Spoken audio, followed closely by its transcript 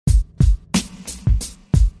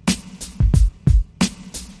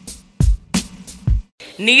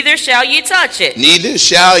Neither shall ye touch it. Neither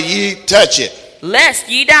shall ye touch it. Lest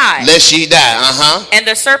ye die. Lest ye die. And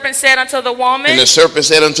the serpent said unto the woman. And the serpent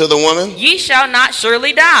said unto the woman. Ye shall not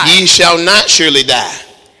surely die. Ye shall not surely die.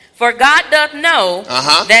 For God doth know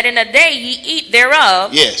that in the day ye eat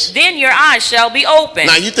thereof, yes, then your eyes shall be opened.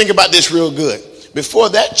 Now you think about this real good. Before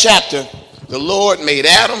that chapter, the Lord made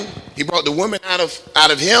Adam. He brought the woman out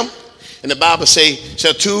of him. And the Bible say,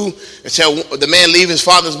 shall the man leave his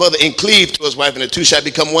father and mother and cleave to his wife, and the two shall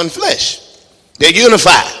become one flesh. They're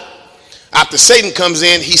unified. After Satan comes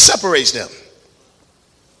in, he separates them.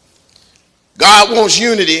 God wants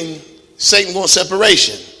unity. Satan wants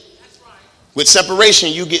separation. With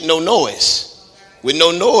separation, you get no noise. With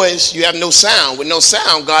no noise, you have no sound. With no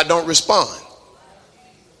sound, God don't respond.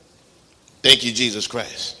 Thank you, Jesus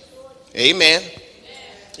Christ. Amen.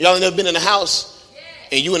 Y'all never been in a house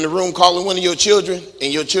and you in the room calling one of your children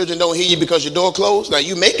and your children don't hear you because your door closed? Now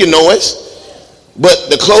you making noise, but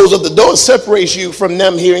the close of the door separates you from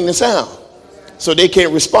them hearing the sound. So they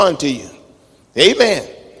can't respond to you. Amen.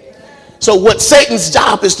 So what Satan's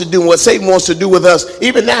job is to do, and what Satan wants to do with us,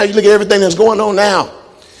 even now, you look at everything that's going on now.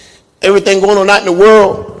 Everything going on out in the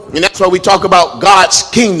world. And that's why we talk about God's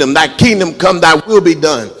kingdom. Thy kingdom come, thy will be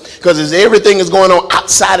done. Because as everything is going on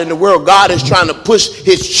outside in the world, God is trying to push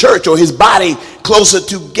his church or his body closer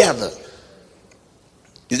together.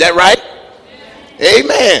 Is that right?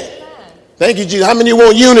 Amen. Thank you, Jesus. How many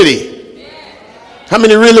want unity? How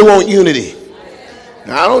many really want unity?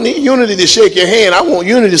 Now, I don't need unity to shake your hand. I want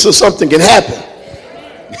unity so something can happen.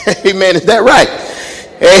 Amen. Is that right?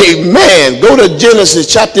 Amen. Go to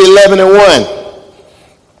Genesis chapter 11 and 1.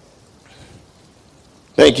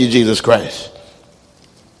 Thank you, Jesus Christ.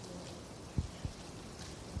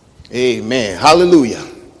 Amen. Hallelujah.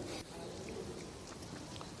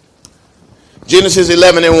 Genesis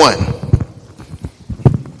 11 and 1.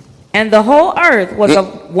 And the whole earth was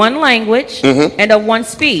of one language and of one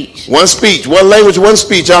speech. One speech, one language, one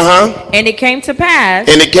speech, And it came to pass.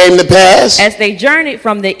 And it came to pass. As they journeyed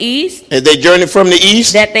from the east. As they journeyed from the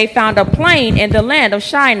east. That they found a plain in the land of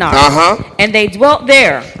Shinar. And they dwelt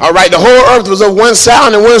there. All right, the whole earth was of one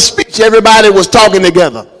sound and one speech. Everybody was talking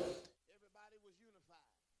together. Everybody was unified.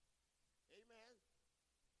 Amen.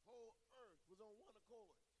 The whole earth was on one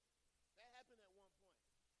accord. That happened at one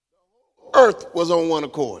point. The whole earth was on one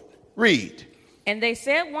accord. Read. And they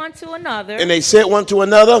said one to another. And they said one to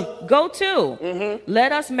another. Go to.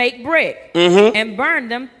 Let us make brick. And burn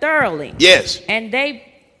them thoroughly. Yes. And they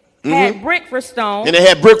had brick for stone. And they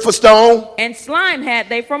had brick for stone. And slime had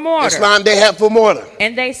they for mortar. And slime they had for mortar.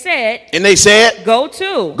 And they said. Go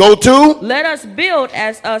to. Let us build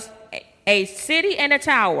as us a city and a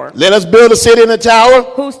tower. Let us build a city and a tower.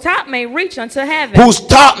 Whose top may reach unto heaven. Whose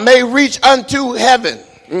top may reach unto heaven.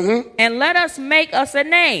 And let us make us a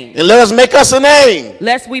name. And let us make us a name.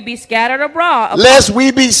 Lest we be scattered abroad.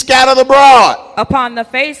 Upon the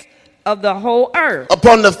face of the whole earth.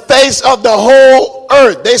 Upon the face of the whole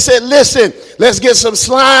earth. They said, listen, let's get some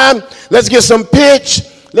slime. Let's get some pitch.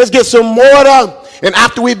 Let's get some mortar. And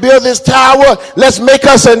after we build this tower, let's make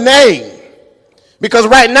us a name. Because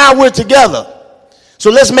right now we're together. So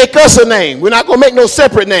let's make us a name. We're not going to make no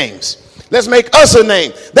separate names. Let's make us a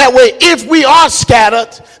name. That way, if we are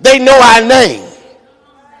scattered, they know our name.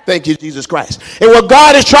 Thank you, Jesus Christ. And what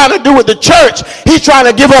God is trying to do with the church, he's trying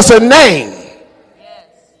to give us a name.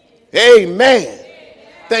 Yes. Amen.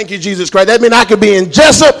 Thank you, Jesus Christ. That means I could be in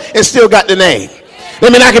Jessup and still got the name. That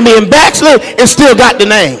means I can be in Baxter and still got the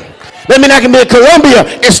name. That means I can be in Columbia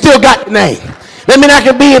and still got the name. That means I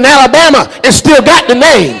can be in Alabama and still got the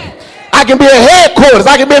name. I can be at headquarters.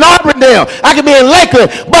 I can be in Auburndale. I can be in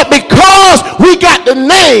Lakeland. But because we got the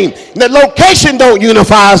name, the location don't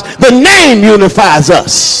unify us. The name unifies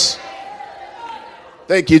us.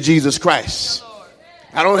 Thank you, Jesus Christ.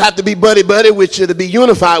 I don't have to be buddy-buddy with you to be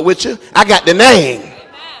unified with you. I got the name.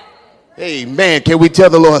 Amen. Can we tell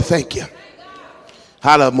the Lord thank you?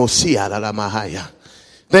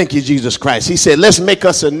 Thank you, Jesus Christ. He said, let's make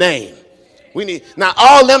us a name. Now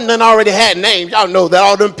all them done already had names. Y'all know that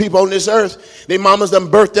all them people on this earth, their mamas done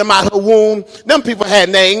birthed them out of the womb. Them people had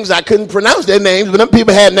names. I couldn't pronounce their names, but them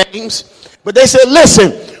people had names. But they said,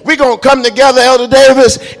 listen, we're going to come together, Elder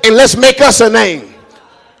Davis, and let's make us a name.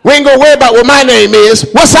 We ain't going to worry about what my name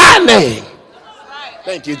is. What's our name?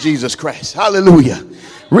 Thank you, Jesus Christ. Hallelujah.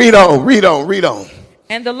 Read on, read on, read on.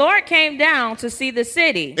 And the Lord came down to see the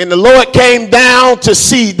city. And the Lord came down to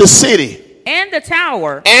see the city. And the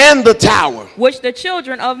tower. And the tower. Which the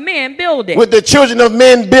children of men builded. Which the children of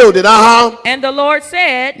men builded. And the Lord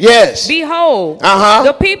said. Yes. Behold.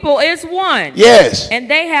 The people is one. Yes. And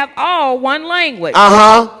they have all one language.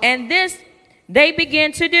 And they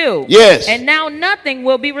begin to do. Yes. And now nothing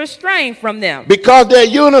will be restrained from them. Because they're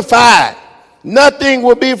unified, nothing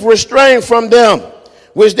will be restrained from them.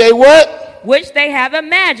 Which they what? Which they have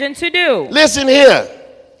imagined to do. Listen here.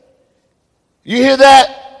 You hear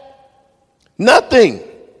that? Nothing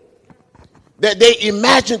that they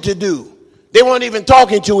imagined to do. They weren't even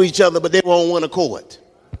talking to each other, but they were on one accord.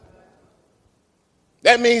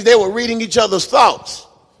 That means they were reading each other's thoughts.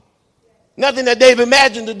 Nothing that they've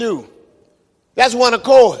imagined to do. That's one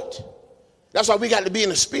accord. That's why we got to be in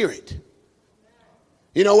the spirit.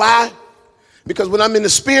 You know why? Because when I'm in the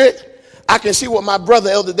spirit, I can see what my brother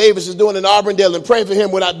Elder Davis is doing in Auburndale and pray for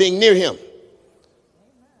him without being near him.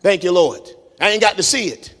 Thank you, Lord. I ain't got to see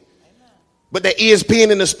it. But that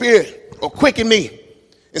ESPN in the spirit will quicken me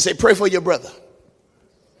and say, pray for your brother.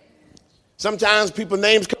 Sometimes people's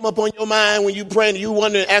names come up on your mind when you pray and you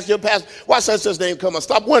wonder and ask your pastor, why such name come up?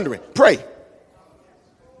 Stop wondering. Pray.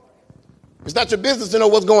 It's not your business to know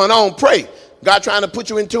what's going on. Pray. God trying to put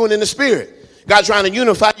you in tune in the spirit. God trying to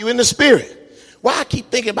unify you in the spirit. Why I keep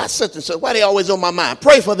thinking about such and such? Why they always on my mind?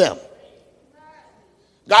 Pray for them.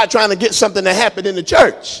 God trying to get something to happen in the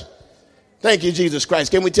church. Thank you, Jesus Christ.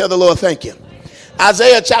 Can we tell the Lord thank you?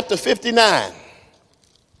 Isaiah chapter 59.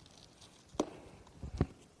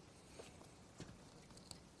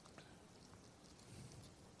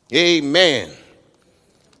 Amen.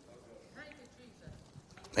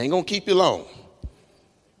 I ain't going to keep you long.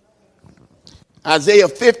 Isaiah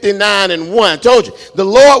 59 and 1. I told you, the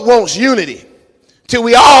Lord wants unity till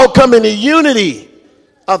we all come in the unity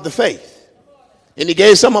of the faith. And he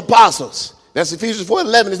gave some apostles. That's Ephesians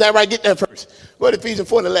 4:11. Is that right? Get that first. Go to Ephesians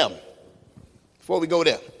 4:11. Before we go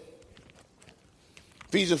there.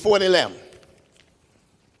 Ephesians 4:11.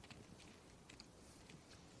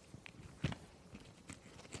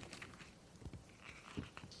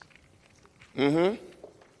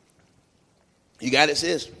 You got it,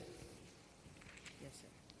 sis? Yes,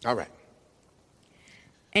 sir. All right.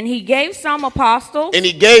 And he gave some apostles. And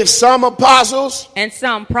he gave some apostles. And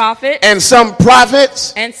some prophets. And some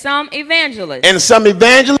prophets. And some evangelists. And some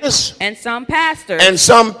evangelists. And some pastors. And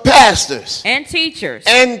some pastors. And teachers.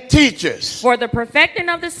 And teachers. For the perfecting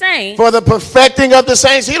of the saints. For the perfecting of the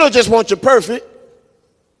saints. He don't just want you perfect.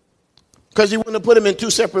 Because he wouldn't have put them in two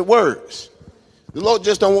separate words. The Lord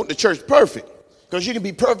just don't want the church perfect. Because you can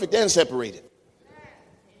be perfect and separated.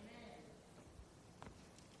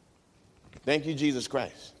 Thank you, Jesus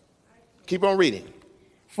Christ. Keep on reading.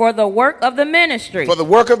 For the work of the ministry. For the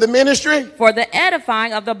work of the ministry. For the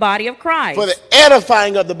edifying of the body of Christ. For the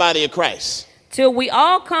edifying of the body of Christ. Till we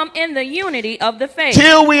all come in the unity of the faith.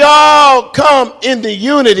 Till we all come in the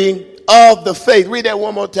unity of the faith. Read that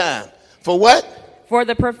one more time. For what? For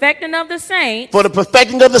the perfecting of the saints. For the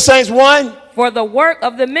perfecting of the saints, one. For the work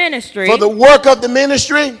of the ministry. For the work of the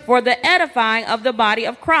ministry. For the edifying of the body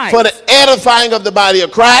of Christ. For the edifying of the body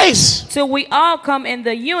of Christ. Till we all come in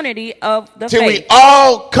the unity of the faith. Till we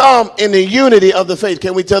all come in the unity of the faith.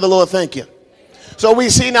 Can we tell the Lord thank you? So we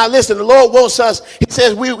see now, listen, the Lord wants us, he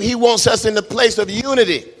says he wants us in the place of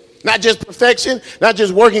unity. Not just perfection, not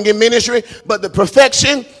just working in ministry, but the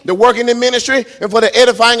perfection, the working in ministry, and for the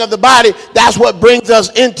edifying of the body. That's what brings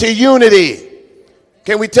us into unity.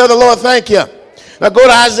 Can we tell the Lord thank you? Now go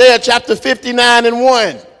to Isaiah chapter 59 and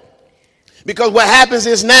 1. Because what happens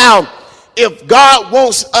is now, if God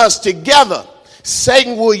wants us together,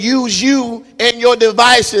 Satan will use you and your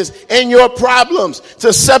devices and your problems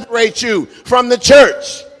to separate you from the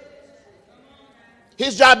church.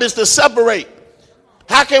 His job is to separate.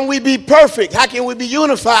 How can we be perfect? How can we be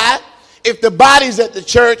unified if the body's at the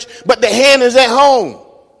church but the hand is at home?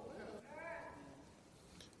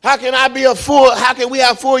 How can we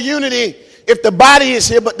have full unity if the body is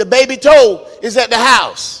here but the baby toe is at the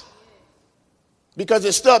house? Because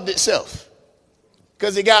it stubbed itself.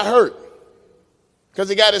 Because it got hurt. Because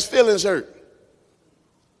it got his feelings hurt.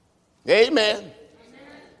 Amen.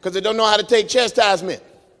 Because it don't know how to take chastisement.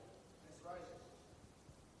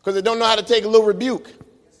 Because it don't know how to take a little rebuke.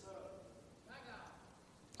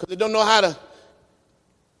 Because it don't know how to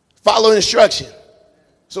follow instruction.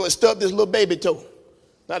 So it stubbed this little baby toe.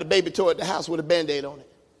 Not a baby toe at the house with a Band-Aid on it.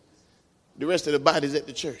 The rest of the body's at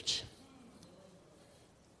the church.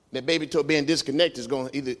 That baby toe being disconnected is going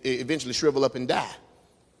to eventually shrivel up and die.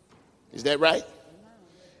 Is that right?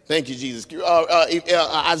 Thank you, Jesus.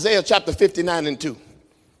 Isaiah chapter 59 and 2.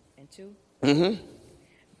 And 2? Mm-hmm.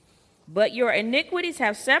 But your iniquities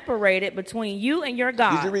have separated between you and your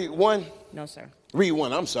God. Did you read 1? No, sir. Read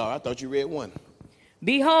 1. I'm sorry. I thought you read 1.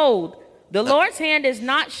 Behold, the Lord's hand is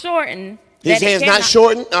not shortened His hands not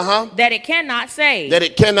shortened. That it cannot save. That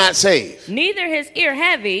it cannot save. Neither his ear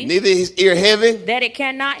heavy. Neither his ear heavy. That it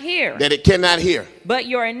cannot hear. That it cannot hear. But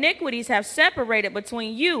your iniquities have separated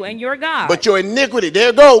between you and your God. But your iniquity, there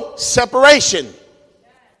you go, separation.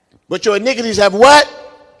 But your iniquities have what?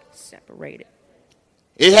 Separated.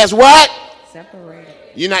 It has what? Separated.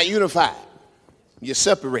 You're not unified. You're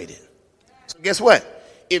separated. So guess what?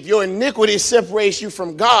 If your iniquity separates you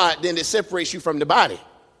from God, then it separates you from the body.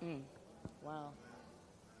 Wow.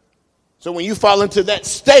 So when you fall into that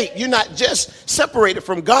state, you're not just separated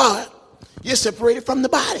from God, you're separated from the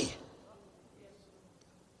body.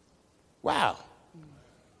 Wow.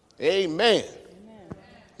 Amen.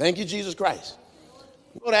 Thank you, Jesus Christ.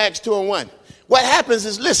 Go to Acts 2:1. What happens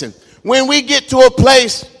is, listen, when we get to a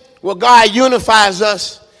place where God unifies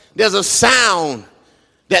us, there's a sound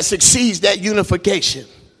that succeeds that unification.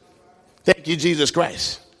 Thank you, Jesus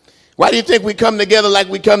Christ. Why do you think we come together like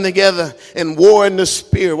we come together and war in the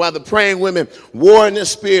spirit? Why the praying women war in the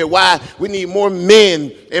spirit? Why we need more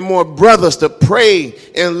men and more brothers to pray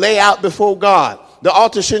and lay out before God. The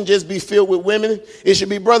altar shouldn't just be filled with women. It should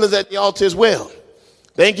be brothers at the altar as well.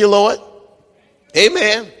 Thank you, Lord.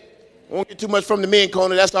 Amen. Won't get too much from the men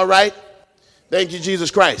corner. That's all right. Thank you,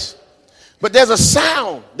 Jesus Christ. But there's a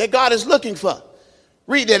sound that God is looking for.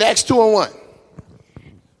 Read that, Acts 2:1.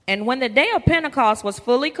 And when the day of Pentecost was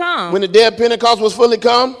fully come. When the day of Pentecost was fully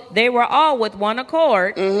come. They were all with one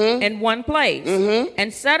accord in one place.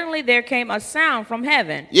 And suddenly there came a sound from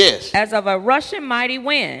heaven. Yes. As of a rushing mighty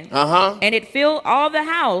wind. And it filled all the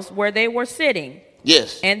house where they were sitting.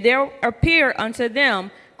 Yes. And there appeared unto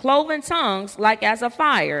them cloven tongues like as a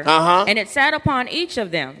fire. And it sat upon each of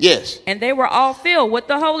them. Yes. And they were all filled with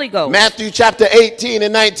the Holy Ghost. Matthew chapter 18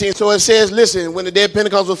 and 19. So it says, listen, when the day of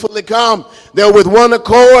Pentecost was fully come, they were with one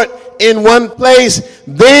accord in one place.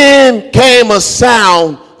 Then came a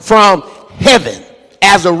sound from heaven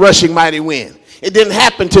as a rushing mighty wind. It didn't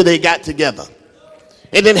happen till they got together.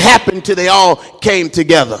 It didn't happen till they all came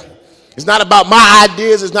together. It's not about my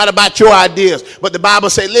ideas. It's not about your ideas. But the Bible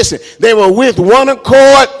says, listen, they were with one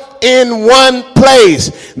accord in one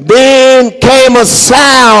place. Then came a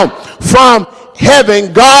sound from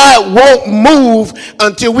heaven. God won't move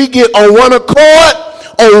until we get on one accord,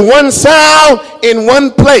 on one sound, in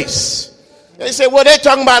one place. They say, well, they're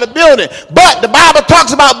talking about a building. But the Bible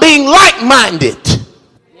talks about being like-minded.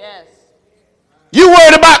 Yes. You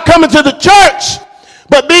worried about coming to the church.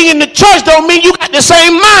 But being in the church don't mean you got the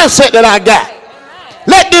same mindset that I got.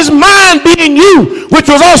 Let this mind be in you,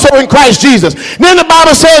 which was also in Christ Jesus. Then the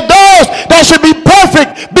Bible said, those that should be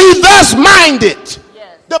perfect, be thus minded.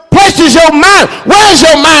 Yes. The place is your mind. Where's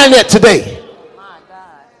your mind at today? My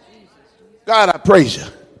God, Jesus. God, I praise you.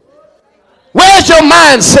 Where's your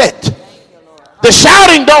mindset? The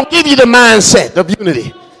shouting don't give you the mindset of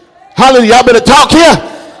unity. Hallelujah. Y'all better talk here.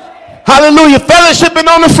 Hallelujah.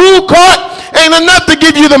 Fellowshipping on the food court ain't enough to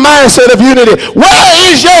give you the mindset of unity.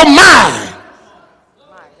 Where is your mind?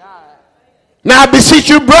 My God. Now I beseech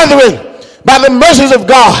you, brethren, by the mercies of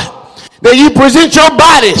God, that you present your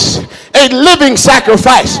bodies a living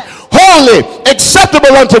sacrifice, holy,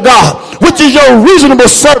 acceptable unto God, which is your reasonable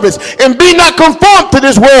service. And be not conformed to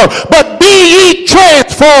this world, but be ye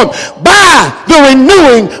transformed by the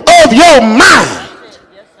renewing of your mind,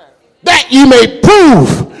 that you may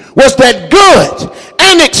prove what's that good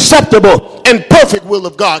and acceptable and perfect will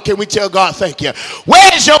of God. Can we tell God thank you?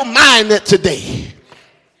 Where's your mind at today?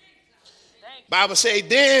 Bible says,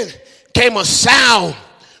 then came a sound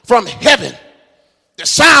from heaven. The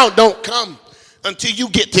sound don't come until you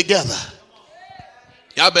get together.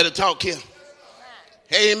 Y'all better talk here.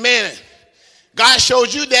 Amen. God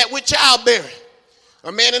shows you that with childbearing.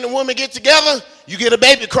 A man and a woman get together, you get a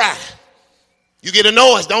baby cry. You get a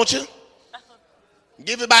noise, don't you?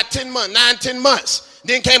 Give it about 10 months, 9-10 months.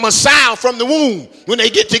 Then came a sound from the womb when they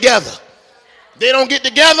get together. They don't get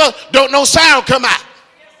together, don't no sound come out.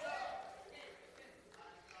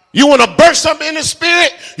 You want to burst something in the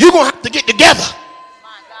spirit, you're going to have to get together.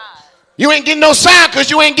 You ain't getting no sound because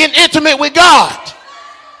you ain't getting intimate with God.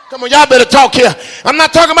 Come on, y'all better talk here. I'm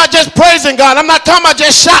not talking about just praising God. I'm not talking about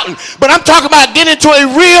just shouting. But I'm talking about getting into a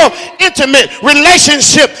real intimate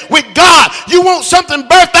relationship with God. You want something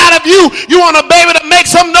birthed out of you. You want a baby to make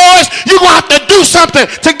some noise. You're going to have to do something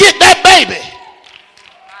to get that baby.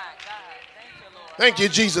 Thank you,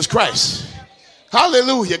 Jesus Christ.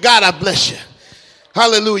 Hallelujah. God, I bless you.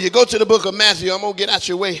 Hallelujah. Go to the book of Matthew. I'm going to get out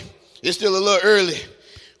your way. It's still a little early.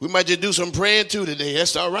 We might just do some praying too today.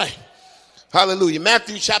 That's all right. Hallelujah.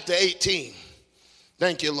 Matthew chapter 18.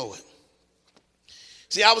 Thank you, Lord.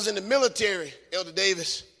 See, I was in the military, Elder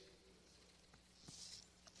Davis.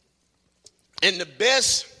 And the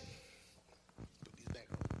best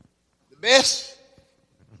best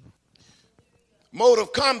mode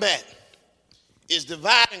of combat is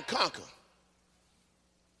divide and conquer.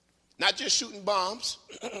 Not just shooting bombs,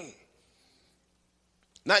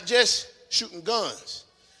 not just shooting guns,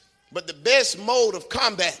 but the best mode of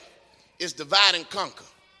combat is divide and conquer.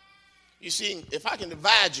 You see, if I can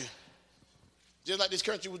divide you, just like this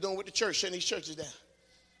country was doing with the church, shutting these churches down.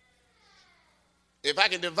 If I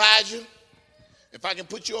can divide you, if I can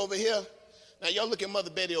put you over here. Now, y'all look at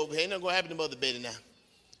Mother Betty over here. Ain't nothing going to happen to Mother Betty now.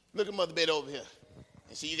 Look at Mother Betty over here.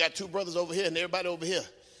 And see, you got two brothers over here and everybody over here.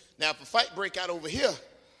 Now, if a fight break out over here,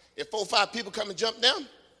 if 4 or 5 people come and jump down,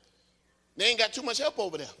 they ain't got too much help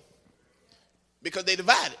over there because they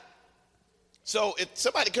divided. So if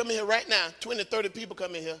somebody come in here right now, 20, 30 people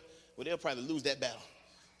come in here, well, they'll probably lose that battle.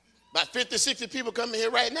 About 50, 60 people come in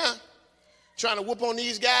here right now trying to whoop on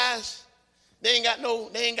these guys. They ain't got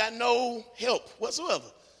no help whatsoever.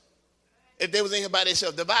 If they was in here by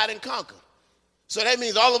themselves, divide and conquer. So that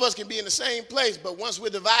means all of us can be in the same place, but once we're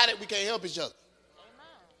divided, we can't help each other.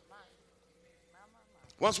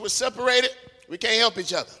 Once we're separated, we can't help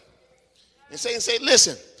each other. And Satan say,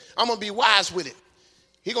 listen, I'm going to be wise with it.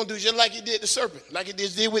 He's going to do just like he did the serpent, like he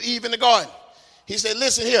did with Eve in the garden. He said,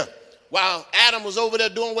 listen here, while Adam was over there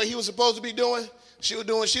doing what he was supposed to be doing, she was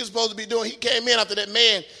doing what she was supposed to be doing, he came in after that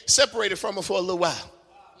man separated from her for a little while.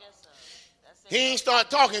 He ain't start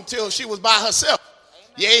talking until she was by herself.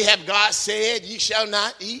 Amen. Yea, have God said, ye shall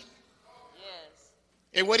not eat? Yes.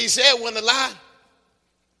 And what he said wasn't a lie.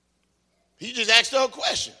 He just asked her a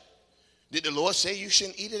question. Did the Lord say you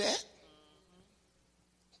shouldn't eat of that?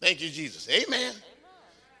 Mm-hmm. Thank you, Jesus. Amen. Amen.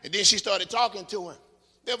 And then she started talking to him.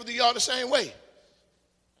 Devil do y'all the same way. Amen.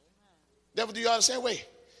 Devil do y'all the same way.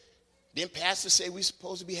 Then pastors say we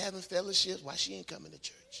supposed to be having fellowships. Why she ain't coming to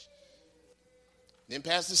church? Then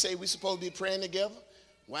pastors say we're supposed to be praying together.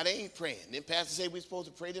 Why they ain't praying? Then pastors say we're supposed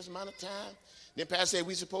to pray this amount of time. Then pastors say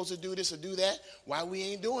we're supposed to do this or do that. Why we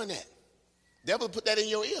ain't doing that? Devil put that in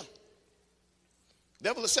your ear.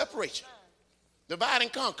 Devil will separate you. Divide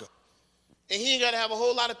and conquer. And he ain't got to have a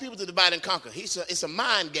whole lot of people to divide and conquer. It's a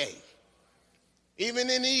mind game. Even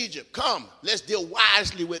in Egypt, come, let's deal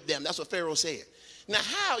wisely with them. That's what Pharaoh said. Now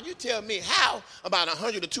how, you tell me, how about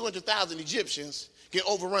 100 or 200,000 Egyptians can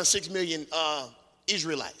overrun 6 million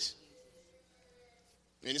Israelites?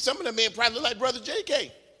 And some of them men probably look like Brother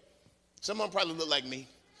J.K. Some of them probably look like me.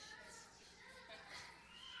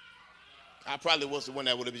 I probably was the one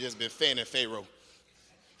that would have just been fanning Pharaoh.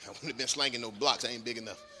 I wouldn't have been slanging no blocks. I ain't big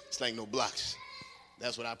enough to slang no blocks.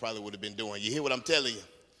 That's what I probably would have been doing. You hear what I'm telling you?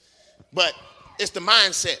 But it's the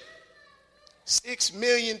mindset. 6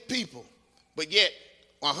 million people, but yet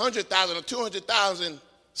 100,000 or 200,000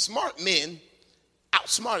 smart men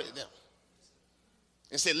outsmarted them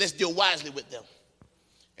and said, let's deal wisely with them.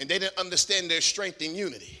 And they didn't understand their strength in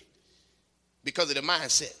unity because of the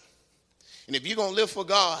mindset. And if you're going to live for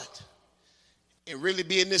God and really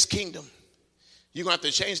be in this kingdom, you're going to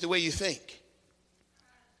have to change the way you think.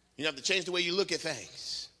 You have to change the way you look at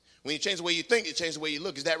things. When you change the way you think, you change the way you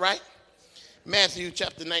look. Is that right? Matthew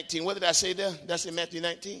chapter 19. What did I say there? Did I say Matthew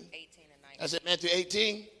 19? 18 and 19. I said Matthew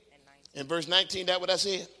 18 and 19. And verse 19, that what I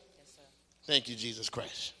said? Yes, sir. Thank you, Jesus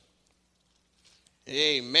Christ.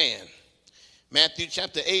 Amen. Matthew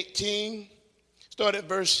chapter 18, start at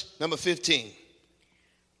verse number 15.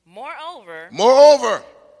 Moreover,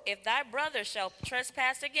 if thy brother shall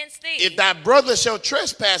trespass against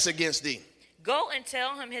thee, go and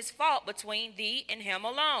tell him his fault between thee and him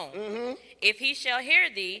alone. Mm-hmm. If he shall hear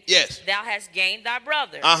thee, yes, thou hast gained thy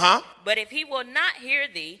brother. Uh-huh. But if he will not hear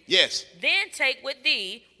thee, yes, then take with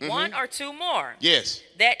thee one or two more. Yes.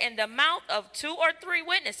 That in the mouth of 2 or 3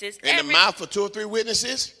 witnesses,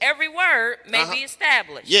 every word may be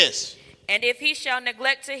established. Yes. And if he shall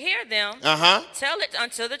neglect to hear them, tell it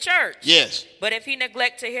unto the church. Yes. But if he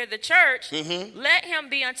neglect to hear the church, let him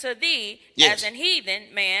be unto thee as an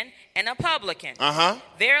heathen man and a publican.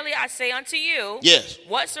 Verily I say unto you, yes,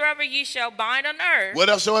 whatsoever ye shall bind on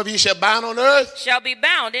earth, shall be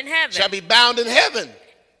bound in heaven.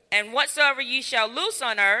 And whatsoever ye shall loose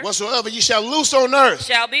on earth,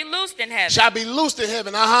 shall be loosed in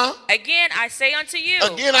heaven. Again I say unto you.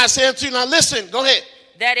 Now listen, go ahead.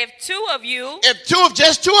 That if just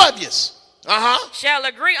two of you, shall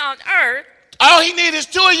agree on earth, all he needs is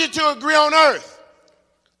 2 of you to agree on earth.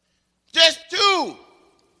 Just 2.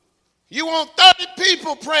 You want 30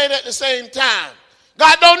 people praying at the same time.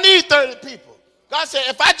 God don't need 30 people. God said,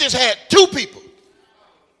 if I just had 2 people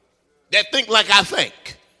that think like I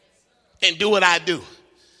think and do what I do.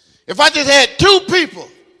 If I just had 2 people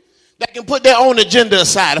that can put their own agenda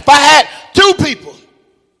aside. If I had 2 people,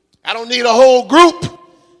 I don't need a whole group.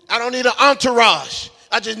 I don't need an entourage.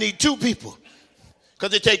 I just need 2 people.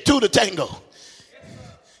 Because it takes 2 to tango.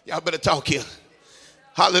 Y'all better talk here.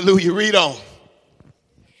 Hallelujah. Read on.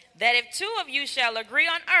 That if 2 of you shall agree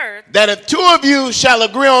on earth. That if 2 of you shall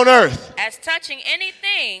agree on earth. As touching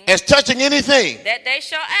anything. As touching anything. That they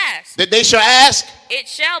shall ask. That they shall ask. It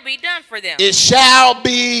shall be done for them. It shall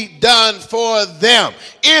be done for them.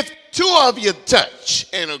 If 2 of you touch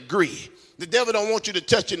and agree. The devil don't want you to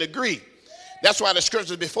touch and agree. That's why the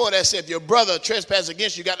scriptures before that said if your brother trespass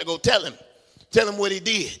against you, you got to go tell him. Tell him what he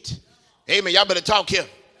did. Amen. Y'all better talk here.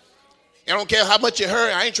 I don't care how much you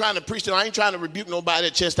heard. I ain't trying to preach. I ain't trying to rebuke nobody,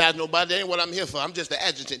 chastise nobody. That ain't what I'm here for. I'm just the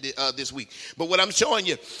adjutant this week. But what I'm showing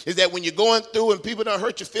you is that when you're going through and people don't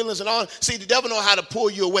hurt your feelings and all, see, the devil know how to pull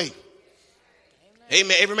you away.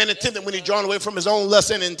 Amen. Every man attendant when he's drawn away from his own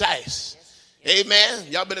lust and entice. Amen.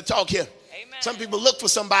 Y'all better talk here. Amen. Some people look for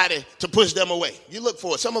somebody to push them away. You look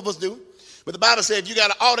for it. Some of us do. But the Bible says if you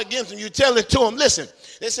got an ought against them, you tell it to them. Listen,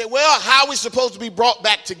 they say, well, how are we supposed to be brought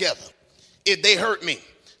back together if they hurt me?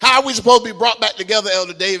 How are we supposed to be brought back together,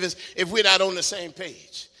 Elder Davis, if we're not on the same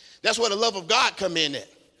page? That's where the love of God come in at.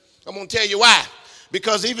 I'm going to tell you why.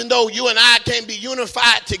 Because even though you and I can't be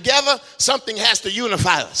unified together, something has to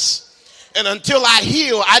unify us. And until I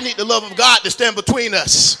heal, I need the love of God to stand between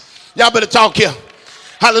us. Y'all better talk here.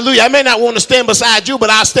 Hallelujah. I may not want to stand beside you, but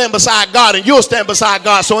I'll stand beside God and you'll stand beside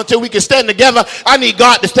God. So until we can stand together, I need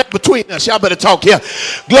God to step between us. Y'all better talk here.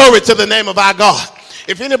 Glory to the name of our God.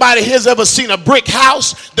 If anybody here's ever seen a brick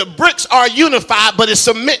house, the bricks are unified, but it's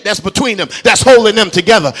cement that's between them, that's holding them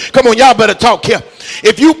together. Come on, y'all better talk here.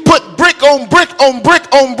 If you put brick on brick on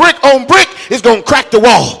brick on brick on brick, it's going to crack the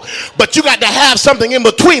wall. But you got to have something in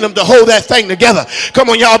between them to hold that thing together. Come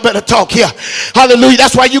on, y'all better talk here. Hallelujah.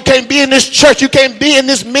 That's why you can't be in this church. You can't be in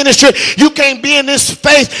this ministry. You can't be in this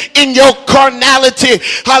faith in your carnality.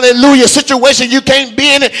 Hallelujah. Situation. You can't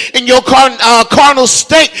be in it in your carnal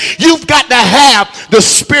state. You've got to have the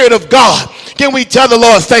Spirit of God. Can we tell the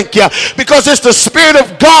Lord thank you? Because it's the Spirit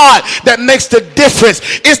of God that makes the difference.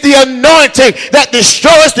 It's the anointing that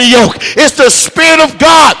destroys the yoke. It's the Spirit of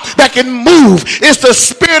God that can move. It's the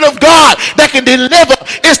Spirit of God that can deliver.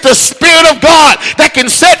 It's the Spirit of God that can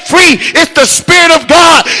set free. It's the Spirit of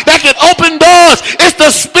God that can open doors. It's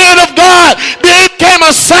the Spirit of God. There came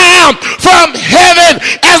a sound from heaven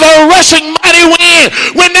as a rushing mighty wind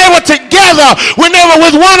when they were together, when they were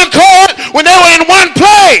with one accord, when they were in one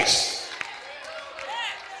place.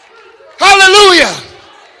 Hallelujah.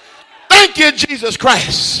 Thank you, Jesus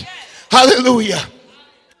Christ. Hallelujah.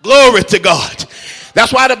 Glory to God.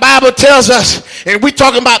 That's why the Bible tells us, and we're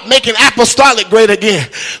talking about making apostolic great again.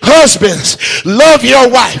 Husbands, love your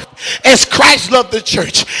wife as Christ loved the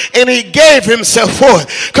church, and he gave himself for it.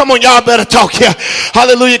 Come on, y'all better talk here.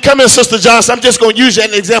 Hallelujah. Come in, Sister Johnson. I'm just going to use you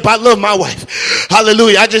as an example. I love my wife.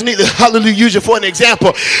 Hallelujah. I just need to, hallelujah, use you for an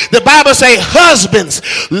example. The Bible says, husbands,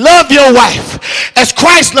 love your wife as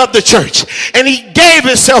Christ loved the church, and he gave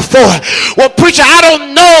himself for it. Well, preacher, I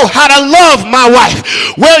don't know how to love my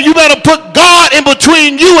wife. Well, you better put God in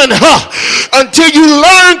between you and her until you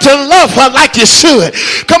learn to love her like you should.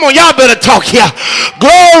 Come on, y'all better talk here.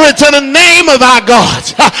 Glory to the name of our God.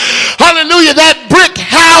 Hallelujah. That brick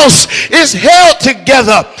house is held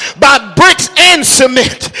together by bricks and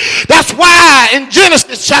cement. That's why in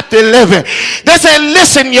Genesis chapter 11 they said,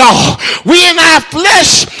 listen, y'all, we in our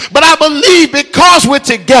flesh, but I believe because we're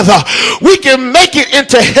together we can make it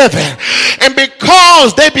into heaven. And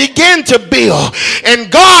because they begin to build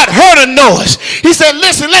and God heard a noise, he said,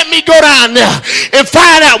 listen, let me go down there and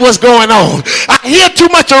find out what's going on. I hear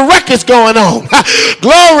too much of records going on.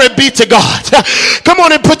 Glory be to God. Come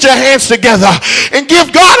on and put your hands together and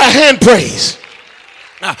give God a hand praise.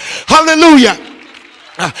 Hallelujah.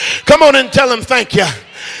 Come on and tell him thank you.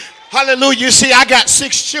 Hallelujah. You see, I got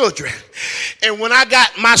 6 children. And when I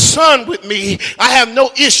got my son with me, I have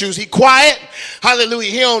no issues. He quiet.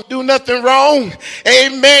 Hallelujah. He don't do nothing wrong.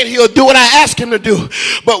 Amen. He'll do what I ask him to do.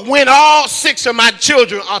 But when all 6 of my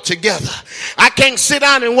children are together, I can't sit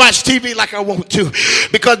down and watch TV like I want to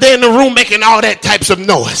because they're in the room making all that types of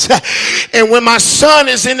noise. And when my son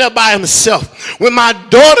is in there by himself, when my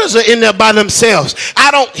daughters are in there by themselves,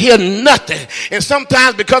 I don't hear nothing. And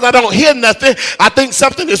sometimes because I don't hear nothing, I think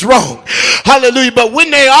something is wrong. Hallelujah. But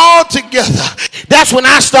when they all together, that's when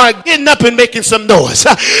I start getting up and making some noise.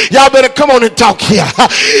 Y'all better come on and talk here.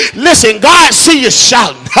 Listen, God see you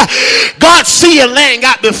shouting. God see you laying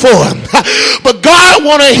out before him. But God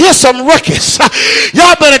want to hear some ruckus.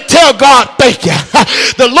 Y'all better tell God thank you.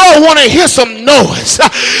 The Lord want to hear some noise.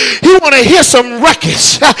 He want to hear some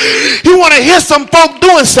ruckus. He want to hear some folk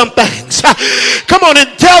doing some things. Come on and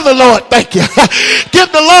tell the Lord thank you.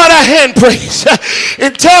 Give the Lord a hand praise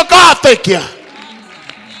and tell God thank you.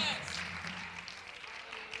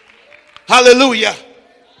 Hallelujah.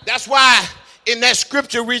 That's why in that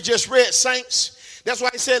scripture we just read, saints, that's why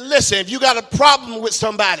he said, listen, if you got a problem with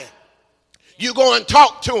somebody, you go and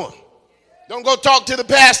talk to them. Don't go talk to the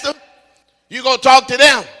pastor. You go talk to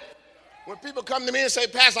them. When people come to me and say,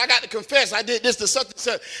 Pastor, I got to confess, I did this to such and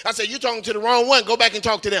such. I said, you're talking to the wrong one. Go back and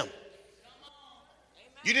talk to them.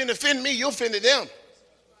 You didn't offend me, you offended them.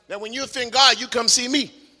 Now, when you offend God, you come see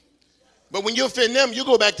me. But when you offend them, you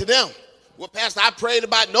go back to them. Well, Pastor, I prayed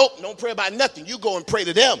about, nope, don't pray about nothing. You go and pray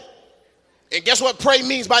to them. And guess what pray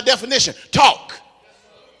means by definition? Talk.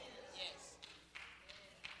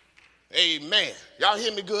 Amen. Y'all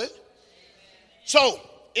hear me good? So,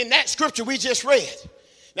 in that scripture we just read,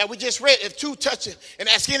 now we just read, if two touch it and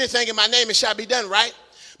ask anything in my name, it shall be done, right?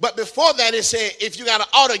 But before that it said, if you got an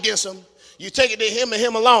ought against him, you take it to him and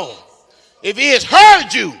him alone. If he has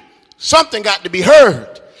heard you, something got to be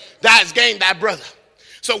heard. Thou hast gained thy brother.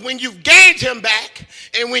 So when you've gained him back,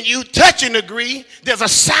 and when you touch and agree, there's a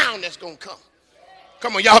sound that's going to come.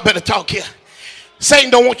 Come on, y'all better talk here.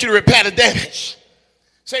 Satan don't want you to repair the damage.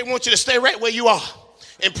 Satan wants you to stay right where you are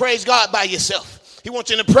and praise God by yourself. He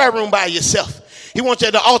wants you in the prayer room by yourself. He wants you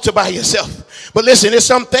at the altar by yourself. But listen, there's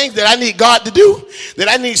some things that I need God to do, that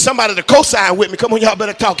I need somebody to co-sign with me. Come on, y'all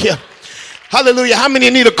better talk here. Hallelujah. How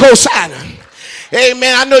many need a co-signer?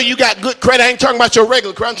 Amen. I know you got good credit. I ain't talking about your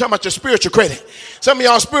regular credit. I'm talking about your spiritual credit. Some of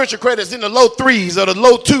y'all spiritual credit is in the low 3s or the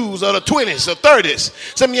low 2s or the 20s or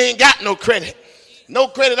 30s. Some of you ain't got no credit. No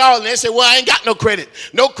credit at all. And they say, well, I ain't got no credit.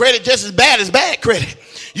 No credit just as bad credit.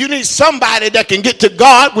 You need somebody that can get to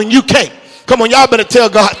God when you can't. Come on, y'all better tell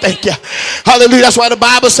God thank you. Hallelujah. That's why the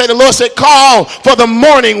Bible said, the Lord said, call for the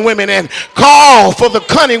mourning women and call for the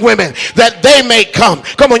cunning women that they may come.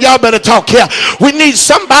 Come on, y'all better talk here. We need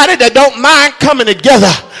somebody that don't mind coming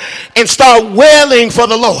together and start wailing for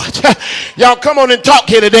the Lord. Y'all come on and talk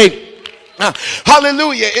here today.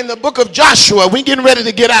 Hallelujah. In the book of Joshua, we're getting ready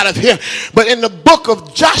to get out of here. But in the book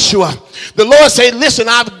of Joshua, the Lord said, listen,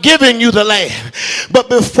 I've given you the land. But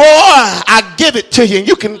before I give it to you, and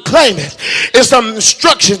you can claim it, it's some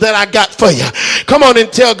instructions that I got for you. Come on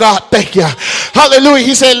and tell God thank you. Hallelujah.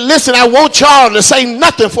 He said, listen, I want y'all to say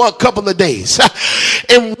nothing for a couple of days.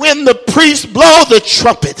 And when the priests blow the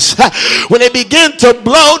trumpets, when they begin to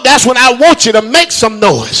blow, that's when I want you to make some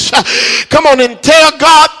noise. Come on and tell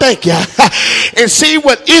God thank you. And see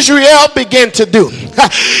what Israel began to do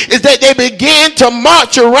is that they began to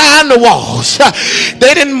march around the walls.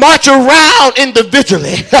 They didn't march around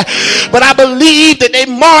individually, but I believe that they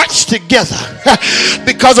marched together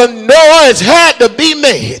because a noise had to be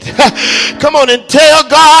made. Come on and tell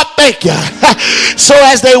God thank you. So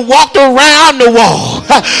as they walked around the wall,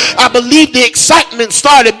 I believe the excitement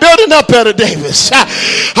started building up, Elder Davis.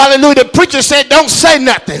 Hallelujah. The preacher said don't say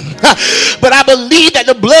nothing, but I believe that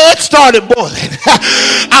the blood started boiling.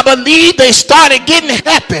 I believe they started getting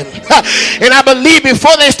happy, and I believe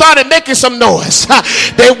before they started making some noise,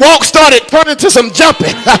 their walk started turning to some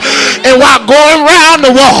jumping, and while going around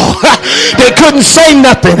the wall, they couldn't say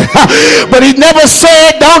nothing, but he never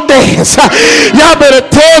said don't dance. Y'all better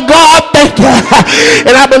tell God thank you.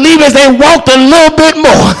 And I believe as they walked a little bit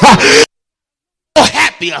more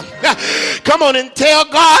happier. Come on and tell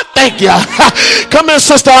God thank you. Come in,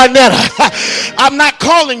 Sister Arnetta. I'm not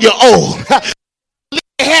calling you old.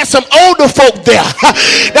 They had some older folk there.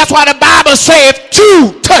 That's why the Bible says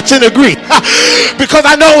two touch and agree. Because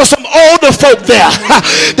I know there was some older folk there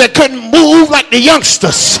that couldn't move like the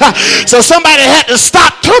youngsters. So somebody had to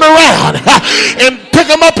stop, turn around, and pick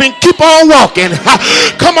them up and keep on walking.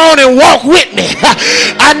 Come on and walk with me.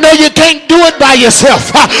 I know you can't do it by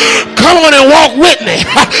yourself. Come on and walk with me.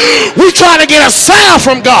 We're trying to get a sound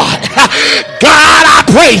from God. God, I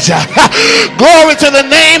praise you. Glory to the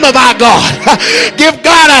name of our God. Give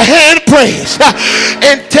God a hand praise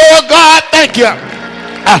and tell God thank you.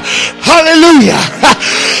 Hallelujah.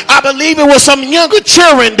 I believe it was some younger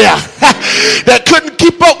children there that couldn't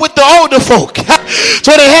keep up with the older folk,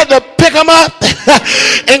 so they had to pick them up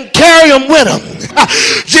and carry them with them.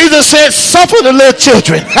 Jesus said, suffer the little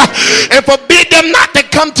children and forbid them not to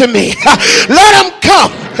come to me. Let them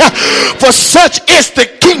come, for such is the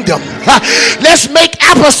kingdom. Let's make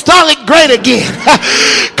apostolic great again.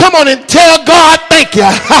 Come on and tell God thank you.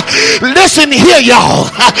 Listen here, y'all.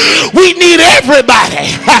 We need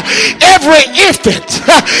everybody, every infant,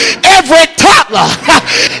 every toddler,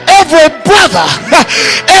 every brother,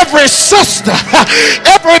 every sister,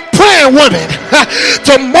 every praying woman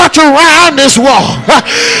to march around this wall,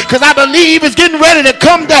 because I believe it's getting ready to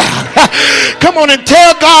come down. Come on and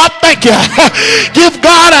tell God thank you. Give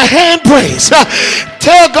God a hand praise.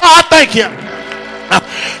 Tell God thank you.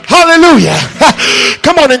 Hallelujah.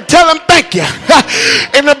 Come on and tell them thank you.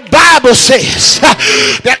 And the Bible says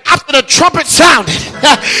that after the trumpet sounded,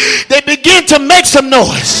 they began to make some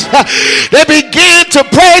noise. They began to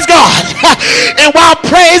praise God. And while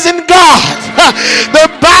praising God, the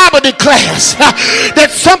Bible declares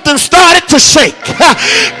that something started to shake.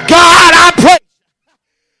 God, I pray.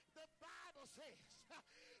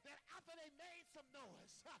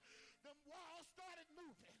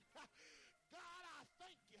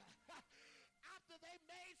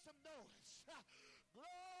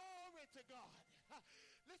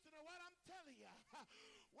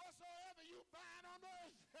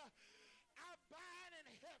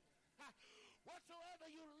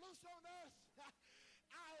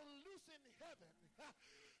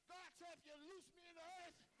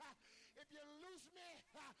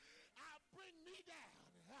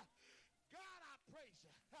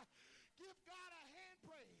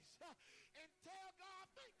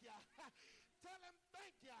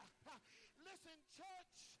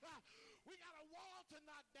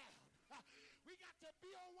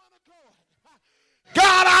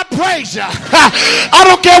 God, I praise you. I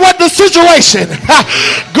don't care what the situation.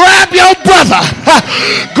 Grab your brother.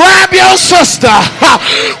 Grab your sister.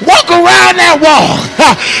 Walk around that wall.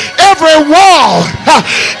 Every wall,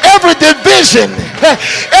 every division,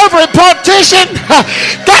 every partition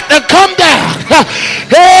got to come down.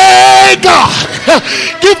 Hey, God.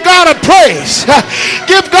 Give God a praise.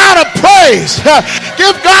 Give God a praise.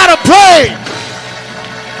 Give God a praise.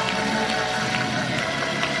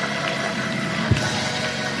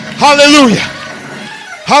 Hallelujah.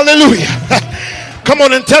 Hallelujah. Come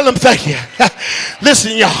on and tell them thank you.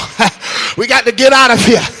 Listen, y'all. We got to get out of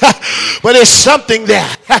here. But there's something there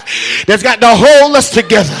that's got to hold us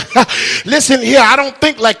together. Listen here. I don't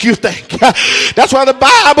think like you think. That's why the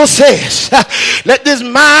Bible says, let this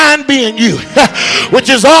mind be in you, which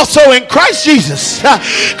is also in Christ Jesus.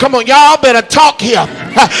 Come on, y'all better talk here.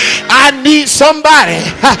 I need somebody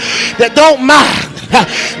that don't mind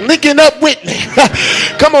linking up with me.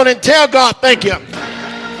 Come on and tell God thank you.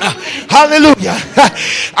 Hallelujah.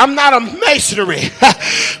 I'm not a masonry,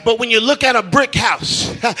 but when you look at a brick house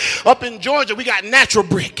up in Georgia, we got natural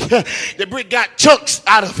brick. The brick got chunks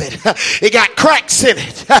out of it. It got cracks in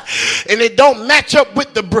it, and it don't match up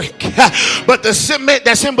with the brick. But the cement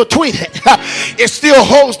that's in between it still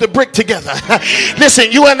holds the brick together.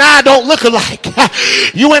 Listen, you and I don't look alike.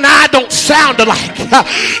 You and I don't sound alike.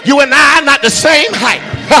 You and I are not the same height.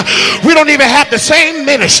 We don't even have the same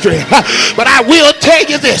ministry. But I will tell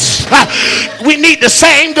you this. We need the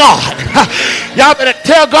same God. Y'all better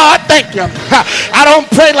tell God thank you. I don't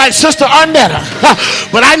pray like Sister Arnetta,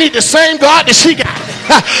 but I need the same God that she got.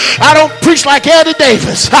 I don't preach like Elder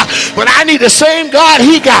Davis, but I need the same God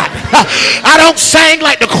he got. I don't sing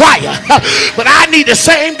like the choir, but I need the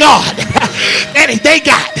same God that they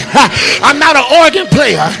got. I'm not an organ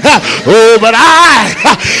player, but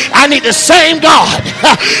I need the same God.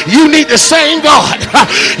 You need the same God.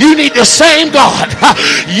 You need the same God.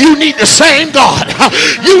 You need the same God.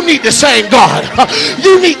 You need the same God.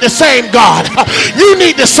 You need the same God. You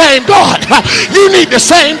need the same God. You need the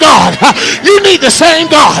same God. You need the same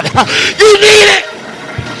God. You need it.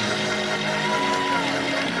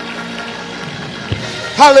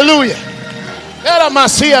 Hallelujah.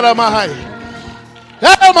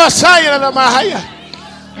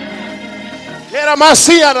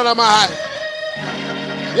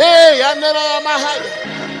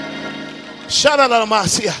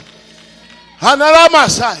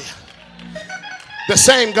 The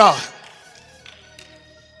same God.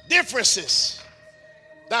 Differences,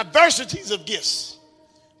 diversities of gifts,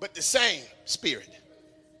 but the same Spirit.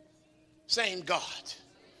 Same God.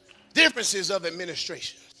 Differences of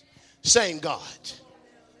administrations, same God.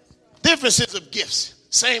 Differences of gifts,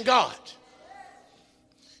 same God.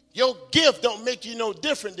 Your gift don't make you no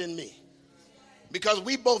different than me, because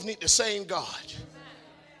we both need the same God.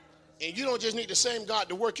 And you don't just need the same God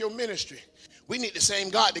to work your ministry. We need the same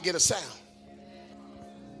God to get a sound.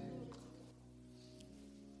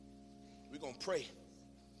 We're going to pray.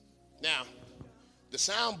 Now, the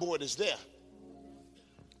soundboard is there.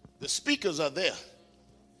 The speakers are there.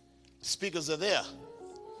 The speakers are there.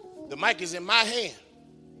 The mic is in my hand.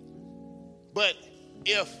 But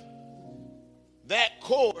if that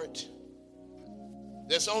cord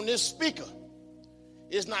that's on this speaker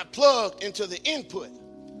is not plugged into the input,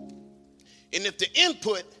 and if the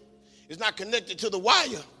input is not connected to the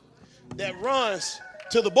wire that runs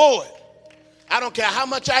to the board, I don't care how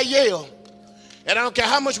much I yell, and I don't care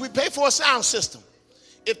how much we pay for a sound system.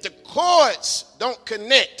 If the cords don't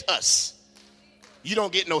connect us, you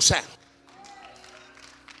don't get no sound.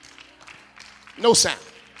 No sound.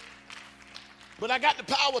 But I got the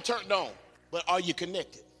power turned on. But are you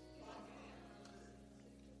connected?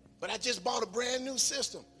 But I just bought a brand new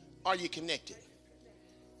system. Are you connected?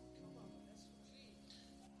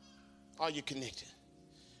 Are you connected?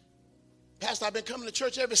 Pastor, I've been coming to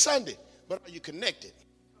church every Sunday, but are you connected?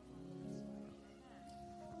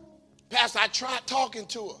 Pastor, I tried talking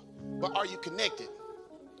to her, but are you connected?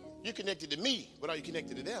 You're connected to me, but are you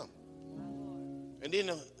connected to them? And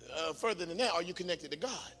then further than that, are you connected to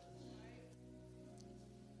God?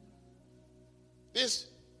 This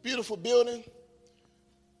beautiful building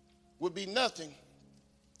would be nothing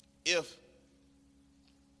if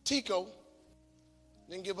Tico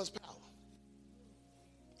didn't give us power.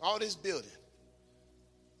 All this building.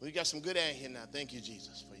 We got some good air here now. Thank you,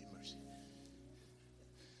 Jesus, for your mercy.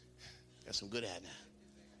 Got some good air now.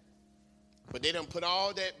 But they done put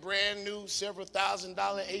all that brand new several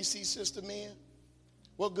 $1,000 AC system in.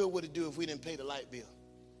 What good would it do if we didn't pay the light bill?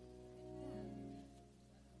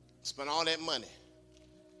 Spend all that money.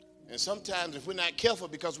 And sometimes if we're not careful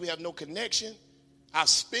because we have no connection, our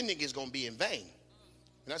spending is going to be in vain.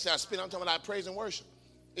 And I say our spending, I'm talking about our praise and worship.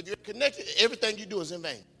 If you're connected, everything you do is in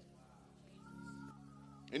vain.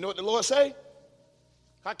 You know what the Lord say?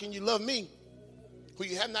 How can you love me who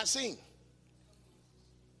you have not seen?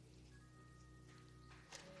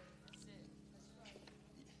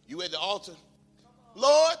 You at the altar,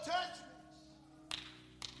 Lord, touch me.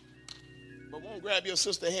 But won't grab your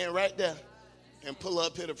sister's hand right there and pull her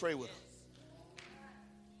up here to pray with her.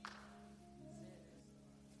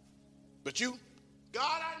 But you,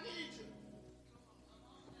 God, I need you.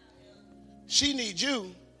 She needs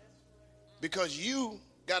you because you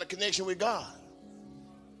got a connection with God.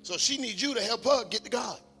 So she needs you to help her get to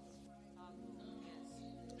God.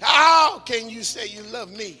 How can you say you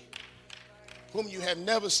love me whom you have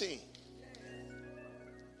never seen?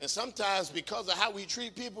 And sometimes because of how we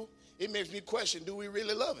treat people, it makes me question, do we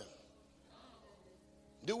really love him?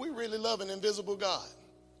 Do we really love an invisible God?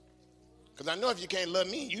 Because I know if you can't love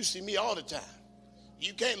me, you see me all the time.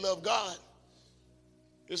 You can't love God.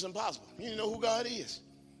 It's impossible. You know who God is.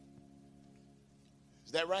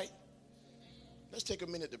 Is that right? Let's take a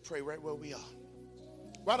minute to pray right where we are.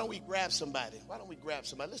 Why don't we grab somebody? Why don't we grab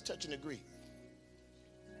somebody? Let's touch and agree.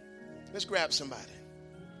 Let's grab somebody.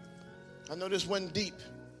 I know this wasn't deep.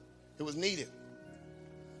 It was needed.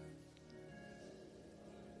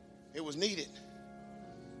 It was needed.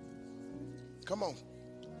 Come on.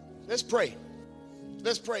 Let's pray.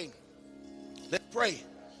 Let's pray. Let's pray.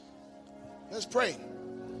 Let's pray.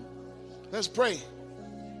 Let's pray.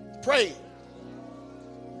 Pray.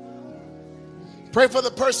 Pray for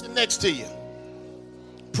the person next to you.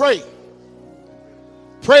 Pray.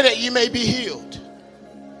 Pray that you may be healed.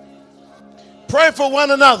 Pray for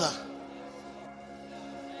one another.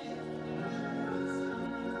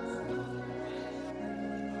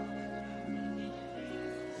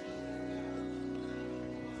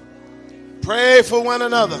 Pray for one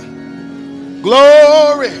another.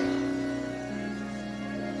 Glory.